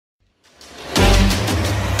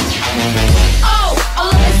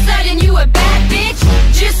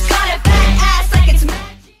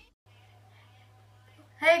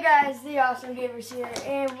the Awesome Gamers here,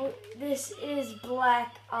 and this is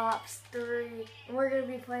Black Ops 3, and we're going to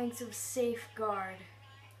be playing some Safeguard.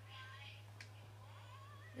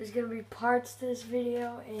 There's going to be parts to this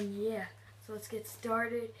video, and yeah, so let's get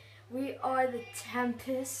started. We are the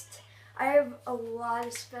Tempest. I have a lot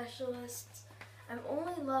of specialists. I'm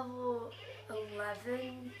only level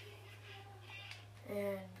 11,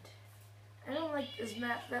 and I don't like this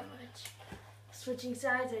map that much. Switching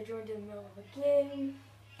sides, I joined in the middle of a game.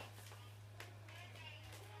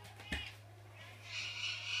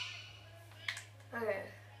 Okay,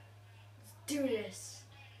 let's do this.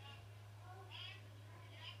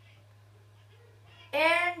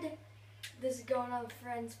 And this is going on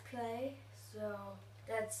Friends Play, so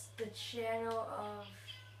that's the channel of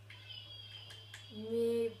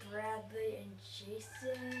me, Bradley, and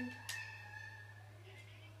Jason.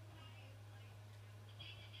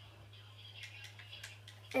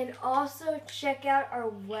 And also check out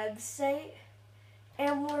our website,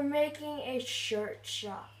 and we're making a shirt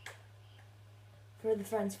shop for the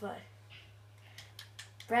Friends Play.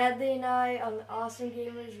 Bradley and I on the Awesome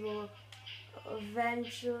Gamers will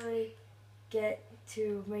eventually get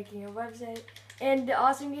to making a website, and the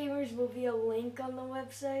Awesome Gamers will be a link on the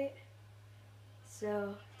website.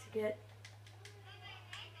 So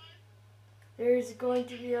there's going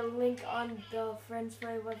to be a link on the Friends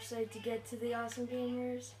Play website to get to the Awesome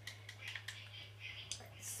Gamers.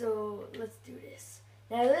 So let's do this.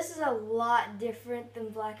 Now this is a lot different than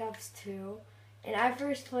Black Ops 2. And I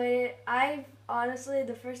first played it, honestly,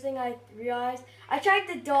 the first thing I realized, I tried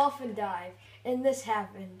the dolphin dive, and this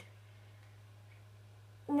happened.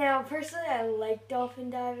 Now, personally, I like dolphin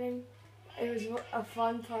diving. It was a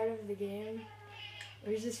fun part of the game. It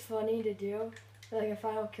was just funny to do, like a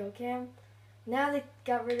final kill cam. Now they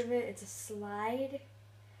got rid of it, it's a slide.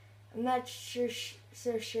 I'm not so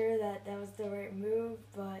sure that that was the right move,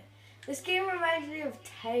 but this game reminds me of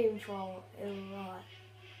Titanfall a lot.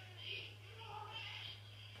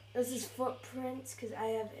 This is footprints because I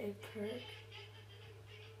have a perk.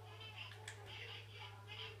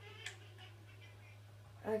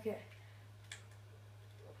 Okay.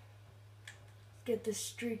 Let's get the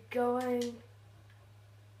streak going.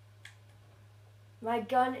 My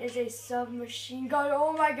gun is a submachine gun.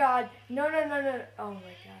 Oh my god. No. Oh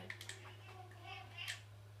my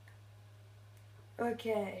god.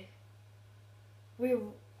 Okay. Wait,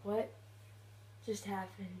 what just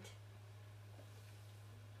happened?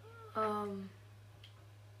 I'm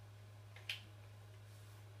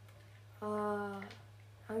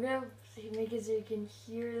gonna make it so you can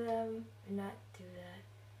hear them and not do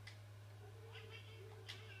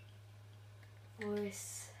that.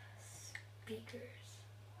 Voice speakers.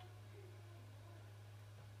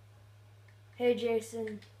 Hey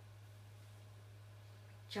Jason.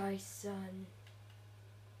 Jason.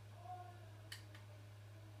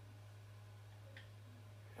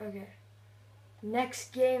 Okay.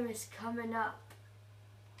 Next game is coming up.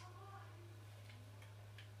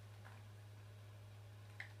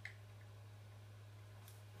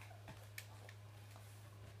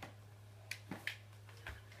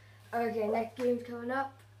 Okay, next game's coming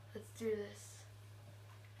up. Let's do this.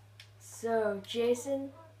 So,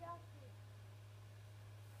 Jason.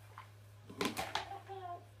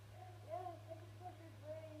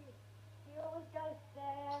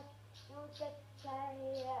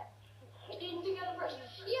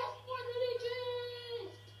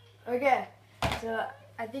 Okay, so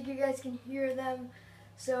I think you guys can hear them.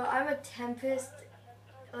 So I'm a Tempest.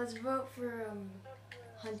 Let's vote for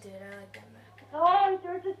Hunted. I like that map. Oh,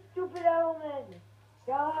 there's a stupid element.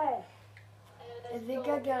 God. I think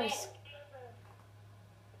I got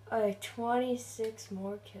a 26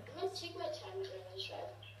 more kills. I'm gonna take my time during this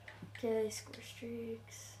drive. Okay, score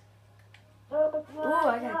streaks. Look, Ooh,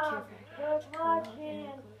 I got care Look, my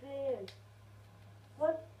chances.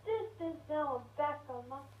 What's this? Now I'm back on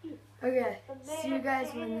my feet. Okay, see you guys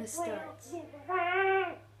when this starts.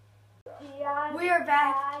 We are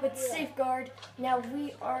back with Safeguard. Now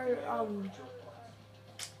we are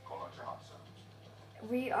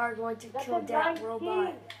going to kill that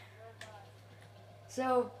robot.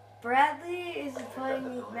 So Bradley is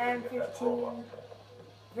playing Man 15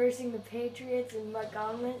 versus the Patriots in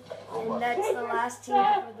Montgomery, and that's the last team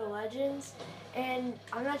for the Legends. And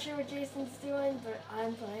I'm not sure what Jason's doing, but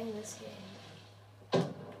I'm playing this game.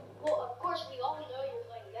 Well, of course, we all know you're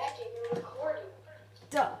playing that game. You're recording.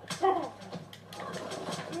 Duh.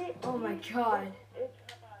 Oh my god.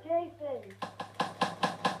 Jason.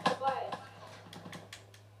 What?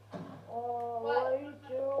 Oh, what are you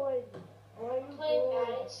doing? What are you Playing doing?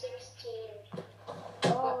 Madden 16.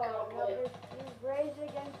 Oh, number 2. Raise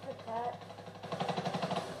against the pet.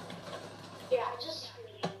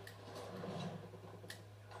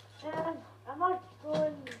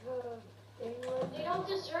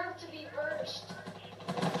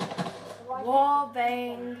 Wall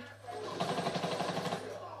bang.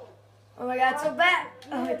 Oh my god, so bad.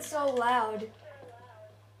 Oh, it's so loud.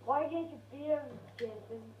 Why can't you beat him,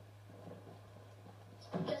 Jason?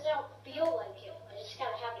 Because I don't feel like it. I just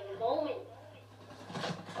gotta have a moment.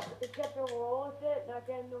 Just get to roll with it, not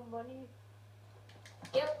getting no money.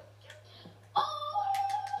 Yep. Oh!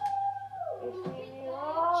 It's me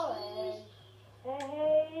rolling.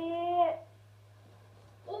 Hey.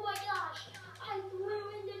 Oh my gosh! I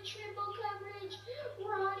ruined the triple coverage.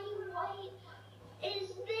 Ronnie White is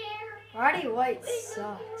there. Roddy White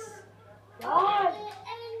sucks. God. The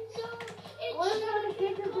end zone. It What should about have the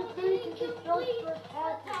kickers been who finish complete. the short for But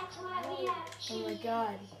passes? that's why we have Oh my cheese.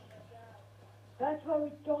 god. That's why we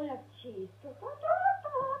don't have cheese.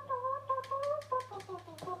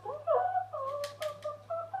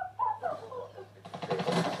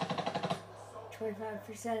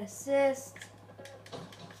 25% assist.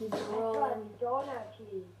 Keep it That's why rolling. we don't have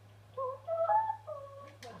cheese.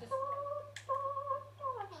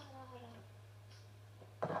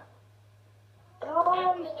 No,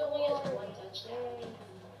 And only has one touchdown.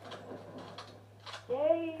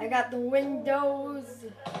 I got the windows.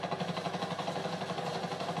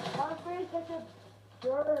 Humphrey's such a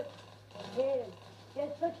jerk. Him. He has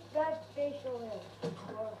such bad facial hair.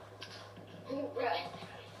 Right.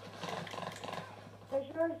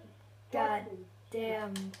 Facial hair is God disgusting.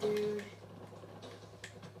 damn, dude.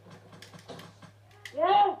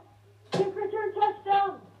 Yeah! Kick return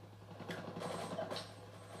touchdown!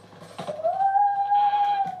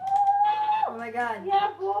 Oh my god. Yeah,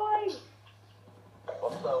 boy!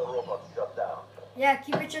 Hostile robot shut down. Yeah,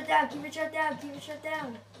 keep it shut down, keep it shut down, keep it shut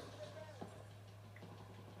down.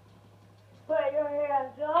 Put your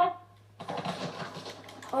hands up.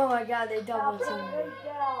 Oh my god, they Now double put team. them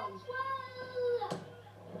down.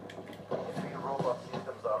 Three robot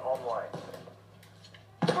systems are online.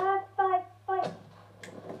 Fight, fight, fight.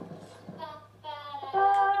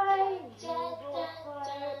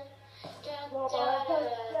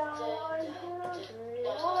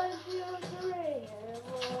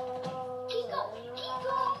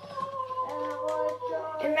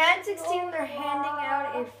 In Madden 16, they're handing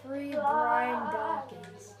out a free Brian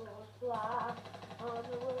Dawkins.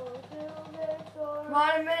 Come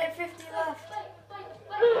on, a minute 50 left.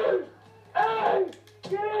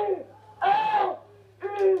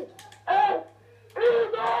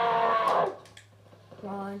 Come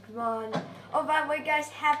on, come on. Oh, by the way, guys,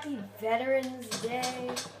 happy Veterans Day.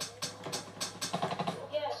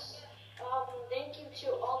 Yes. Thank you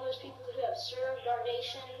to all those people who have served our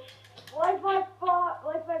nation. Like my pop,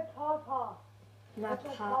 like my papa. My Like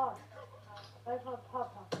my pop. Like my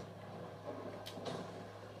papa.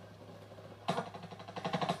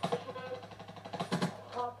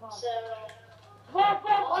 Papa. So,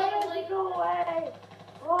 Papa, why don't you go away?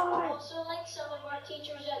 Why? also like some of our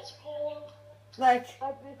teachers at school. Like,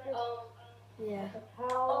 Like Mr. yeah.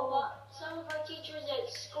 Patel. Some of our teachers at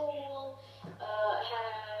school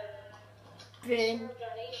have Been, served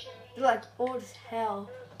our nation. they're like old as hell.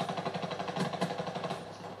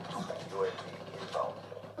 UAV inbound.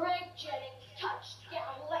 Greg Jennings,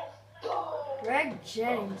 touchdown, let's go! Greg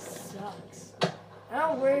Jennings sucks. I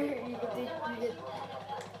don't know where you think you get.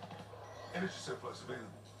 Energy surplus available.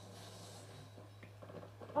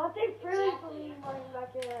 Don't they really believe running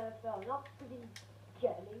back in the NFL? Not freaking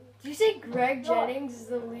Jennings. Did you say Greg Jennings is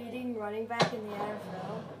the leading running back in the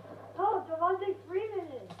NFL? No, Devontae Freeman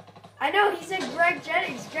is. I know, he said Greg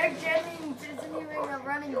Jennings. Greg Jennings isn't even a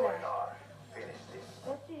running back. Finish this.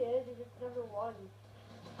 Yes, he is. He's just number one.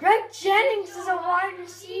 Greg Jennings is a wide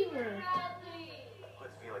receiver.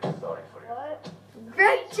 Quit feeling sorry for you. What?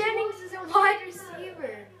 Greg Jennings is a wide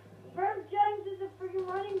receiver. Greg Jennings is a freaking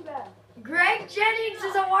running back. Greg Jennings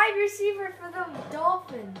is a wide receiver for the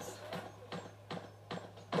Dolphins.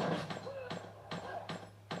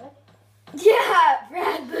 What? Yeah,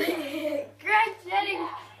 Bradley. Greg Jennings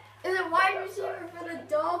is a wide receiver for the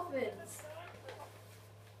Dolphins.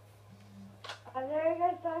 I know you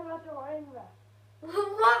guys talking about the running back.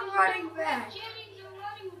 What running back? Jennings, a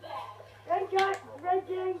running back. Greg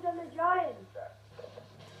Jennings and the Giants.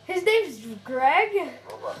 His name's Greg?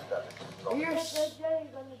 Robot status. You're Greg sh-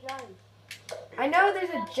 Jennings and the Giants. I know there's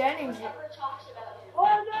a Jennings. Never talks about him.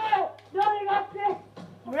 Oh no! No, they got picked!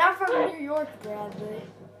 We're not from New York, Bradley.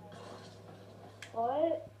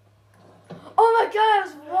 What? Oh my god, I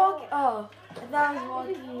was walking. Oh, I thought I was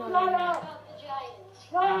walking. Shut on- up! About the Giants.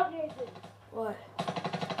 Shut up, Nathan! What?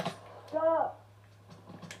 Shut up!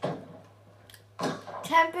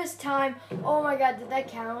 Tempest time. Oh my god, did that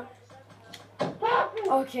count? Stop it!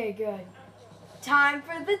 Okay, good. Time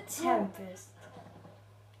for the Tempest.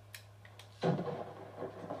 We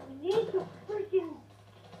need to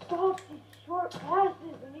stop these short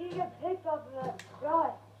passes. I need to get picked off of that guy.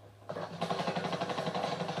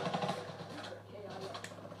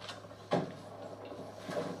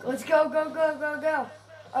 Let's go, go, go, go, go.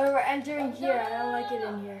 Oh, we're entering here. I don't like it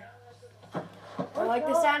in here. I don't like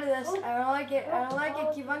the sound of this. I don't like it. I don't like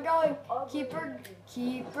it. Keep on going. Keep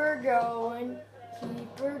her going.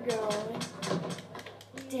 Keep her going.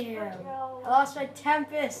 Damn. I lost my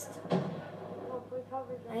Tempest. I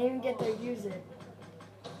didn't even get to use it.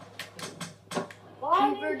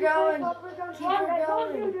 Keep her going. Keep her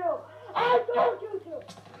going. I told you to.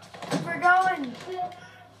 Keep her going.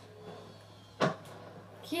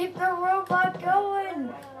 Keep the robot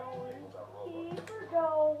going. Keep her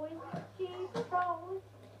going. Keep her going.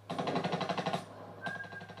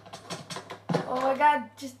 Oh my god,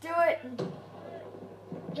 just do it.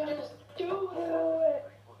 Just do it.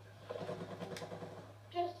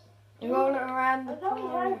 Just I'm going around I the thought we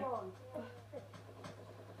corner. had one.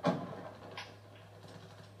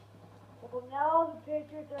 Well, now the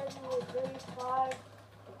Patriots are doing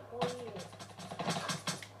 35-28.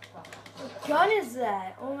 What gun is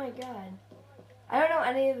that? Oh my god. I don't know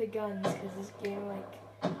any of the guns because this game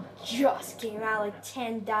just came out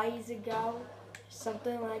 10 days ago.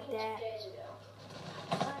 Something like that. 2 days ago.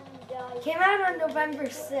 Came out on November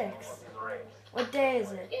 6th. What day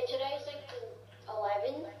is it? And today's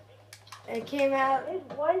 11. It came out. It's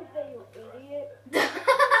Wednesday, you idiot. We're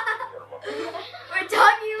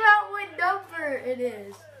talking about what number it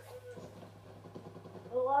is.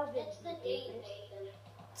 11. It's the date, Nathan.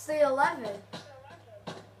 It's the 11th.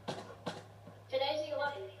 Today's the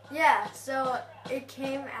 11th. Yeah, so it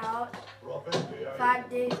came out 5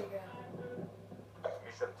 days ago.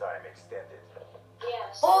 Mission time extended.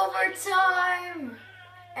 Yes. Overtime!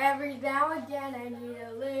 Every now and again I need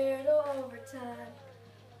a little overtime.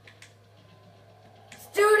 Let's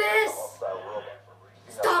do this! Hostile robot.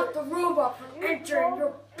 Stop the robot from entering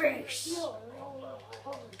your base!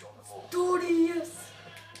 Do this!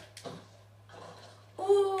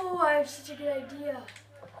 Oh, I have such a good idea.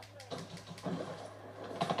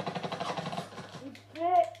 You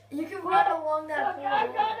bit. You can run along that I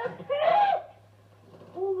wall. got a pit!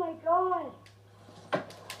 Oh my god.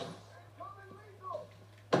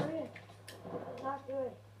 Good. That's not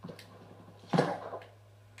good.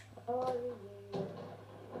 Oh, you idiot.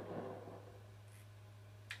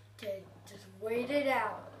 Okay, just wait it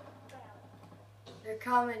out. They're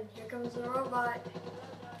coming. Here comes the robot.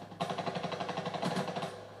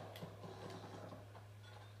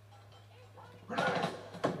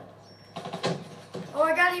 Oh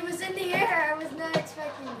my god, he was in the air. I was not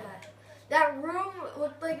expecting that. That room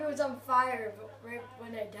looked like it was on fire right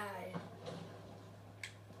when I died.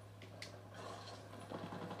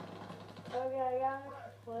 Okay, I got to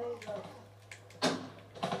play though.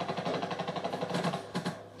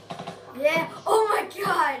 Yeah. Oh my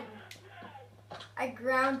god. I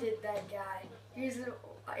grounded that guy. He was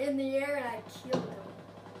in the air and I killed him.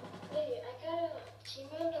 Hey, I got a team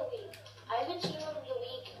of the week. I have a team of the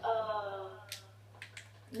week,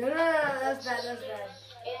 No, that's bad, that's bad.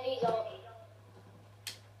 Andy Dalton.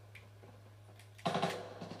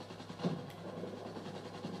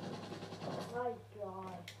 My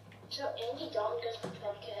god. So Andy Dalton goes for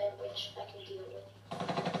 12K, which I can deal with.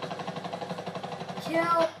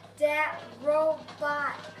 Kill that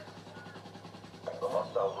robot. The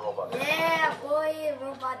hostile robot. Yeah, boy,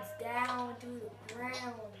 robot's down to the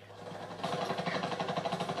ground.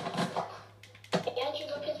 Andrew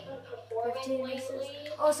Luck has been 15 performing assists. lately.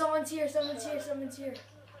 Oh, someone's here, someone's here, someone's here.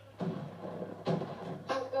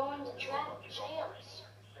 I'm going to trap champs.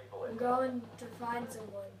 I'm going to find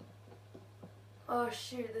someone. Oh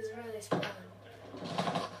shoot, there's really spawn.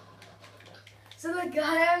 So the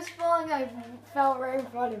guy I was following, I fell right in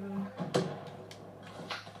front of him.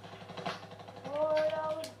 Oh,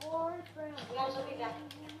 that was boyfriend. Guys, I'll be back.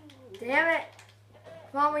 Damn it.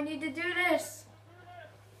 Come on, we need to do this.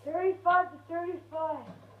 35-35.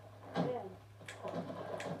 Man.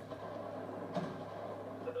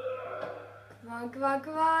 Come on, come on,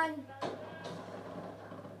 come on.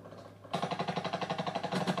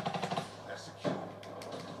 Execute.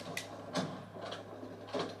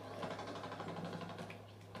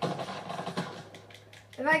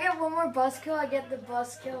 If I get one more bus kill, I get the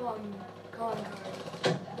bus kill on calling card.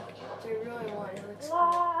 Which I really want. It looks cool.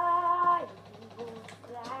 Fly, eagles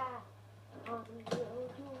fly, on the road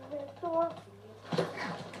to victory.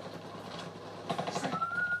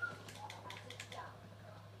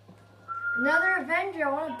 Another Avenger, I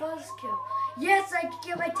want a buzz kill. Yes, I can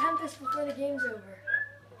get my Tempest before the game's over.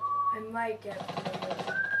 I might get it.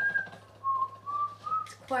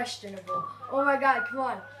 It's questionable. Oh my god, come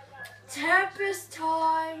on. Tempest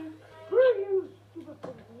time. Screw you, stupid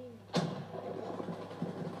fucking.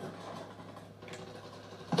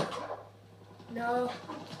 No.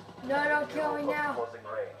 No, don't kill me now. Closing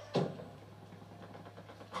range.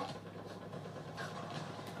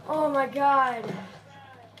 Oh my god.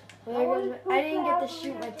 Well, there goes my, I didn't get to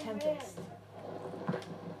shoot my Tempest.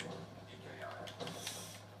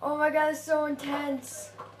 Oh my god, it's so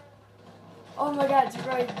intense. Oh my god, it's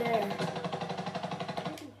right there.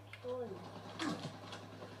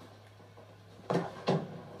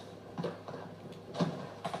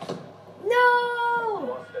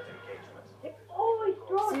 No! Lost that engagement. They always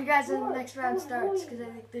throw See you guys when the short. next round Don't starts, wait. because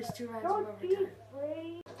I think there's 2 rounds of Don't overtime. be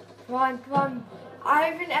afraid. Come on, come on.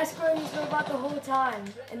 I've been escorting this robot the whole time,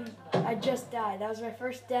 and I just died. That was my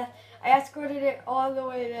first death. I escorted it all the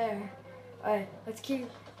way there. Alright, let's keep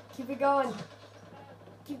it going.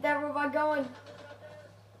 Keep that robot going.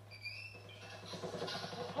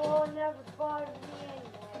 Oh, never bothered me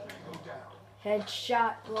anyway. Go down.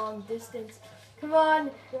 Headshot, long distance. Come on,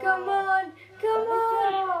 come on, come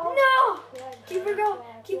on. No! Keep her going.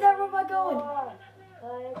 Keep that robot going.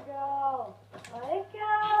 Let it go. Let it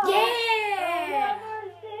go. Yeah!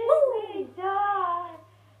 Never see Woo! me die.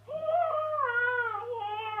 Here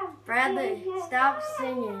I am. Bradley, stop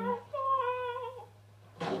singing.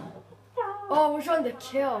 Oh, which one to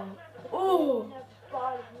kill? Oh, Never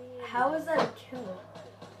bothered me how is that a kill?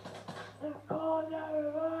 Oh,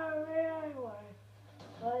 never bothered me anyway.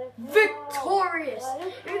 Let it go. Victorious! Let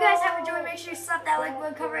it If you guys go. have enjoyed, make sure you slap that like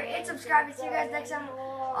button, cover it, and subscribe. And see you guys next time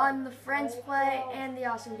on the Friends Play and the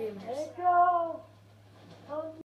Awesome Let Gamers. it go.